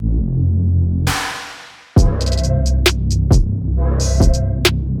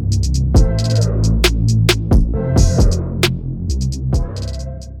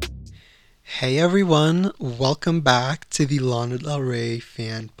Hey everyone, welcome back to the Lana Del Rey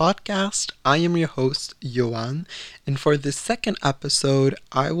Fan Podcast. I am your host, Yoan, and for this second episode,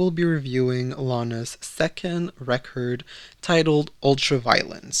 I will be reviewing Lana's second record titled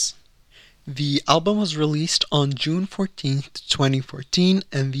Ultraviolence. The album was released on June 14th, 2014,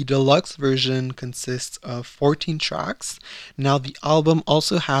 and the deluxe version consists of 14 tracks. Now, the album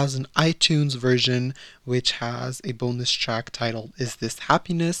also has an iTunes version, which has a bonus track titled Is This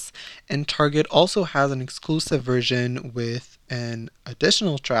Happiness? And Target also has an exclusive version with an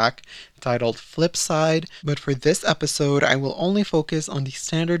additional track titled Flipside. But for this episode, I will only focus on the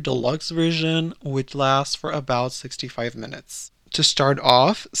standard deluxe version, which lasts for about 65 minutes. To start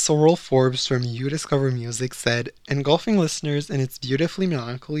off, Sorrel Forbes from You Discover Music said, engulfing listeners in its beautifully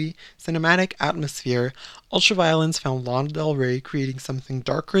melancholy, cinematic atmosphere, Ultraviolence found Lana Del Rey creating something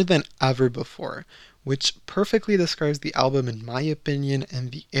darker than ever before, which perfectly describes the album in my opinion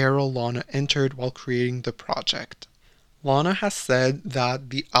and the era Lana entered while creating the project. Lana has said that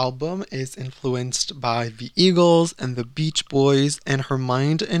the album is influenced by the Eagles and the Beach Boys, and her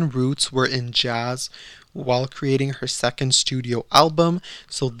mind and roots were in jazz while creating her second studio album,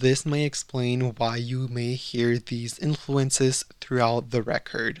 so this may explain why you may hear these influences throughout the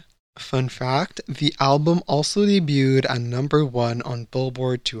record. Fun fact, the album also debuted at number 1 on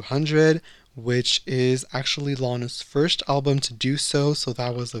Billboard 200, which is actually Lana's first album to do so, so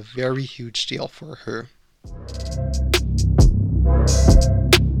that was a very huge deal for her.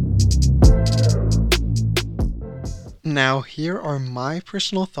 Now, here are my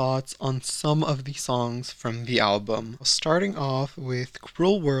personal thoughts on some of the songs from the album. Starting off with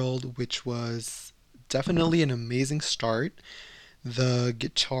Cruel World, which was definitely an amazing start. The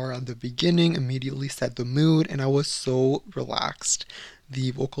guitar at the beginning immediately set the mood, and I was so relaxed.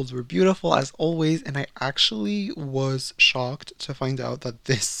 The vocals were beautiful as always, and I actually was shocked to find out that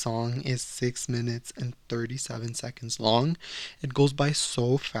this song is 6 minutes and 37 seconds long. It goes by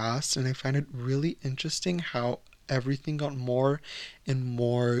so fast, and I find it really interesting how everything got more and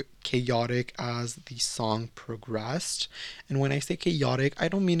more chaotic as the song progressed. And when I say chaotic, I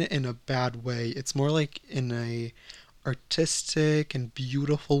don't mean it in a bad way. It's more like in a artistic and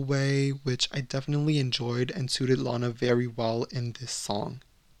beautiful way, which I definitely enjoyed and suited Lana very well in this song.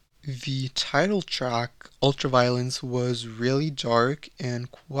 The title track, Ultraviolence, was really dark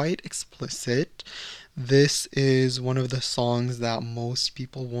and quite explicit. This is one of the songs that most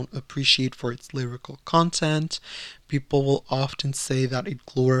people won't appreciate for its lyrical content. People will often say that it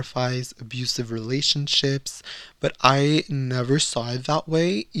glorifies abusive relationships, but I never saw it that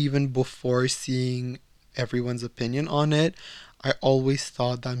way, even before seeing everyone's opinion on it. I always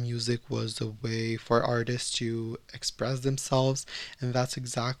thought that music was a way for artists to express themselves, and that's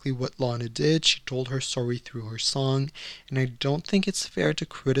exactly what Lana did. She told her story through her song, and I don't think it's fair to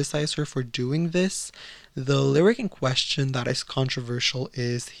criticize her for doing this. The lyric in question that is controversial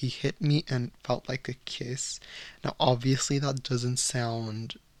is "He hit me and felt like a kiss." Now, obviously, that doesn't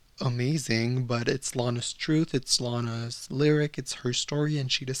sound amazing, but it's Lana's truth, it's Lana's lyric, it's her story,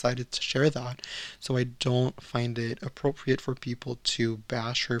 and she decided to share that. So I don't find it appropriate for people to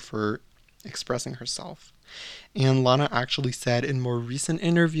bash her for expressing herself. And Lana actually said in more recent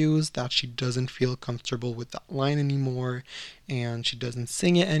interviews that she doesn't feel comfortable with that line anymore and she doesn't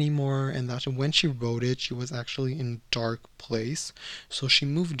sing it anymore, and that when she wrote it, she was actually in a dark place. So she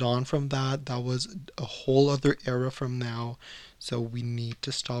moved on from that. That was a whole other era from now. So we need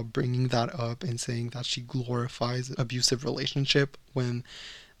to stop bringing that up and saying that she glorifies abusive relationship when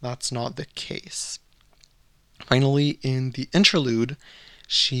that's not the case. Finally, in the interlude,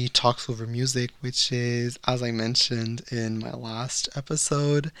 she talks over music, which is, as I mentioned in my last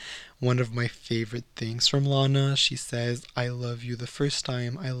episode, one of my favorite things from Lana. She says, I love you the first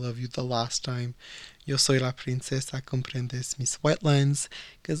time, I love you the last time. Yo soy la princesa, comprendes mis wetlands,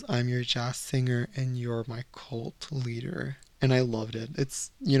 because I'm your jazz singer and you're my cult leader. And I loved it.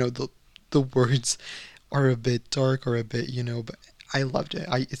 It's, the words are a bit dark or a bit, but I loved it.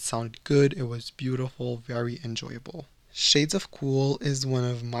 It sounded good, it was beautiful, very enjoyable. Shades of Cool is one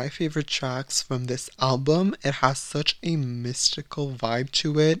of my favorite tracks from this album. It has such a mystical vibe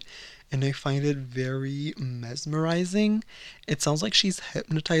to it, and I find it very mesmerizing. It sounds like she's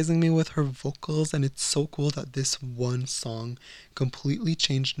hypnotizing me with her vocals, and it's so cool that this one song completely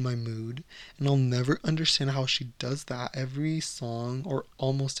changed my mood, and I'll never understand how she does that. Every song, or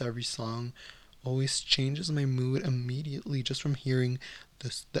almost every song, always changes my mood immediately just from hearing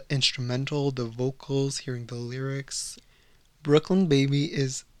the instrumental, the vocals, hearing the lyrics. Brooklyn Baby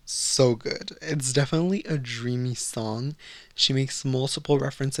is so good. It's definitely a dreamy song. She makes multiple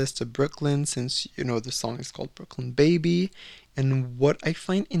references to Brooklyn since, the song is called Brooklyn Baby. And what I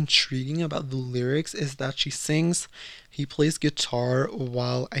find intriguing about the lyrics is that she sings, he plays guitar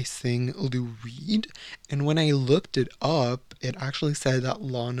while I sing Lou Reed. And when I looked it up, it actually said that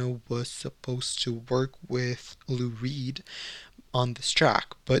Lana was supposed to work with Lou Reed on this track.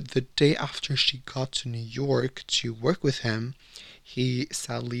 But the day after she got to New York to work with him, he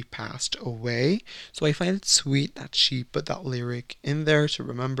sadly passed away. So I find it sweet that she put that lyric in there to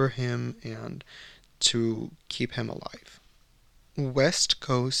remember him and to keep him alive. West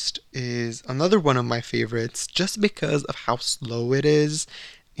Coast is another one of my favorites just because of how slow it is,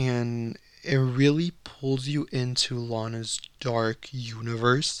 and it really pulls you into Lana's dark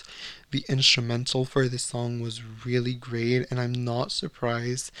universe. The instrumental for this song was really great, and I'm not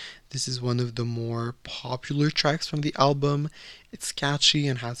surprised. This is one of the more popular tracks from the album. It's catchy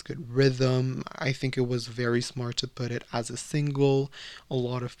and has good rhythm. I think it was very smart to put it as a single. A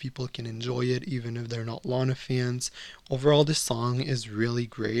lot of people can enjoy it even if they're not Lana fans. Overall, this song is really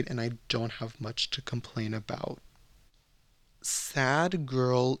great, and I don't have much to complain about. Sad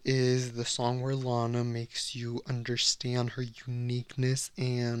Girl is the song where Lana makes you understand her uniqueness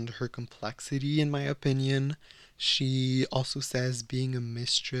and her complexity, in my opinion. She also says being a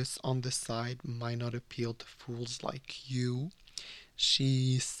mistress on the side might not appeal to fools like you.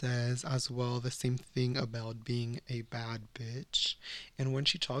 She says as well the same thing about being a bad bitch. And when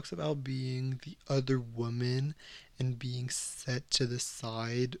she talks about being the other woman and being set to the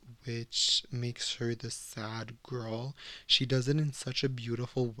side, which makes her the sad girl, she does it in such a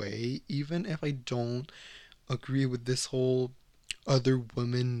beautiful way. Even if I don't agree with this whole other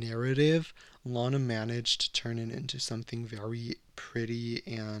woman narrative, Lana managed to turn it into something very pretty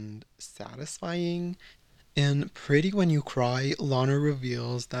and satisfying. In Pretty When You Cry, Lana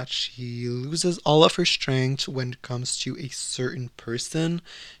reveals that she loses all of her strength when it comes to a certain person.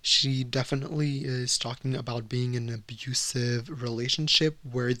 She definitely is talking about being in an abusive relationship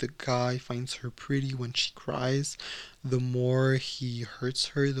where the guy finds her pretty when she cries. The more he hurts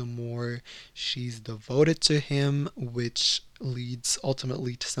her, the more she's devoted to him, which leads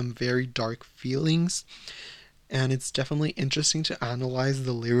ultimately to some very dark feelings. And it's definitely interesting to analyze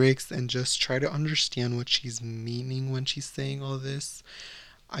the lyrics and just try to understand what she's meaning when she's saying all this.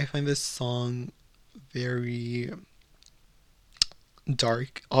 I find this song very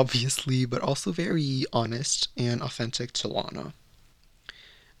dark, obviously, but also very honest and authentic to Lana.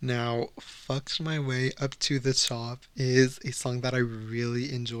 Now, Fucked My Way Up to the Top is a song that I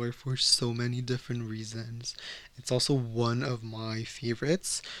really enjoy for so many different reasons. It's also one of my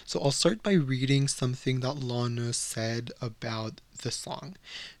favorites. So I'll start by reading something that Lana said about the song.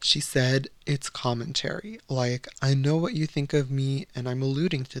 She said, it's commentary. Like, I know what you think of me, and I'm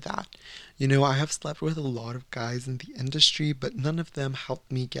alluding to that. You know, I have slept with a lot of guys in the industry, but none of them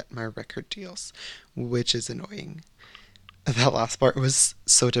helped me get my record deals, which is annoying. That last part was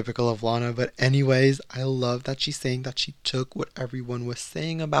so typical of Lana, but anyways, I love that she's saying that she took what everyone was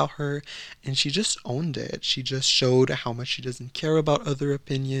saying about her and she just owned it. She just showed how much she doesn't care about other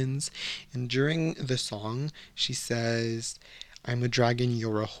opinions. And during the song, she says, I'm a dragon,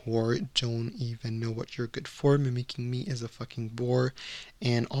 you're a whore, don't even know what you're good for, mimicking me is a fucking bore.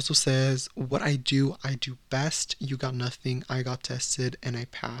 And also says, what I do best, you got nothing, I got tested, and I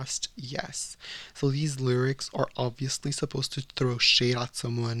passed, yes. So these lyrics are obviously supposed to throw shade at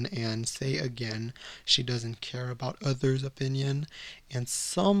someone and say again, she doesn't care about others' opinion. And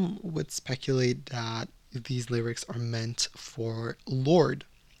some would speculate that these lyrics are meant for Lorde,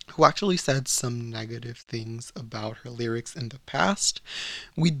 who actually said some negative things about her lyrics in the past.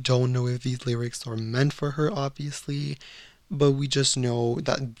 We don't know if these lyrics are meant for her, obviously, but we just know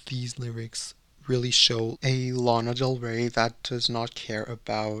that these lyrics really show a Lana Del Rey that does not care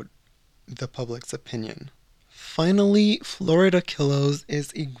about the public's opinion. Finally, Florida Killos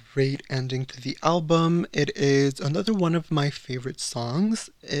is a great ending to the album. It is another one of my favorite songs.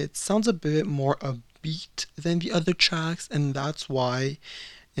 It sounds a bit more upbeat than the other tracks, and that's why,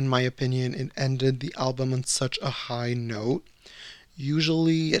 in my opinion, it ended the album on such a high note.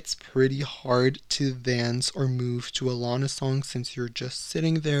 Usually, it's pretty hard to dance or move to a Lana song since you're just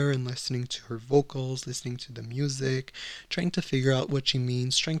sitting there and listening to her vocals, listening to the music, trying to figure out what she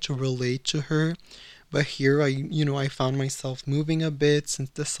means, trying to relate to her. But here I found myself moving a bit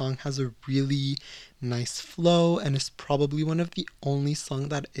since the song has a really nice flow and is probably one of the only songs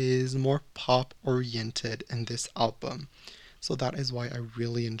that is more pop oriented in this album. So that is why I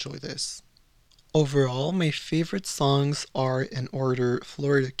really enjoy this. Overall, my favorite songs are in order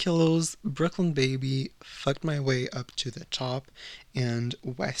Florida Kilos, Brooklyn Baby, Fucked My Way Up to the Top, and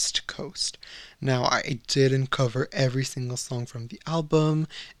West Coast. Now, I didn't cover every single song from the album.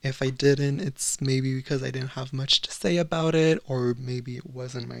 If I didn't, it's maybe because I didn't have much to say about it, or maybe it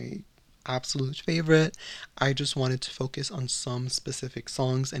wasn't my absolute favorite. I just wanted to focus on some specific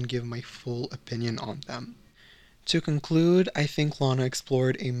songs and give my full opinion on them. To conclude, I think Lana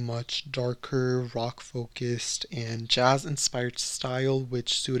explored a much darker, rock focused, and jazz inspired style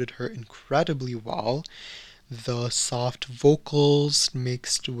which suited her incredibly well. The soft vocals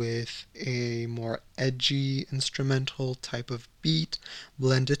mixed with a more edgy instrumental type of beat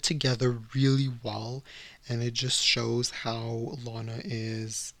blended together really well, and it just shows how Lana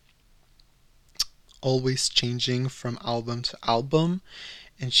is always changing from album to album,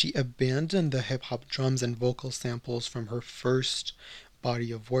 and she abandoned the hip hop drums and vocal samples from her first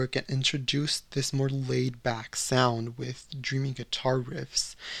body of work and introduced this more laid back sound with dreamy guitar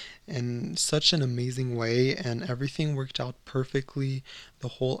riffs in such an amazing way, and everything worked out perfectly. The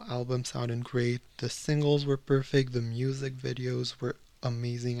whole album sounded great, the singles were perfect, the music videos were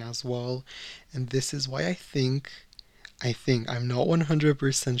amazing as well, and this is why I'm not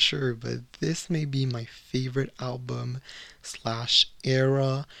 100% sure, but this may be my favorite album slash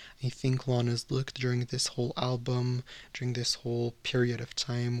era. I think Lana's look during this whole album, during this whole period of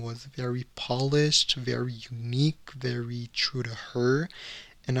time, was very polished, very unique, very true to her,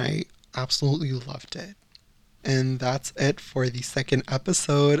 and I absolutely loved it. And that's it for the second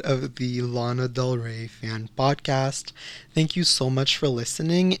episode of the Lana Del Rey fan podcast. Thank you so much for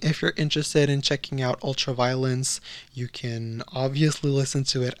listening. If you're interested in checking out Ultraviolence, you can obviously listen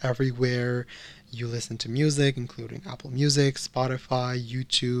to it everywhere you listen to music, including Apple Music, Spotify,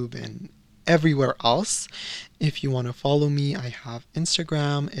 YouTube, and everywhere else. If you want to follow me, I have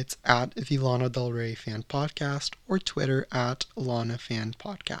Instagram. It's at the Lana Del Rey Fan Podcast, or Twitter at Lana Fan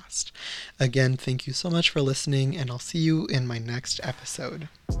Podcast. Again, thank you so much for listening, and I'll see you in my next episode.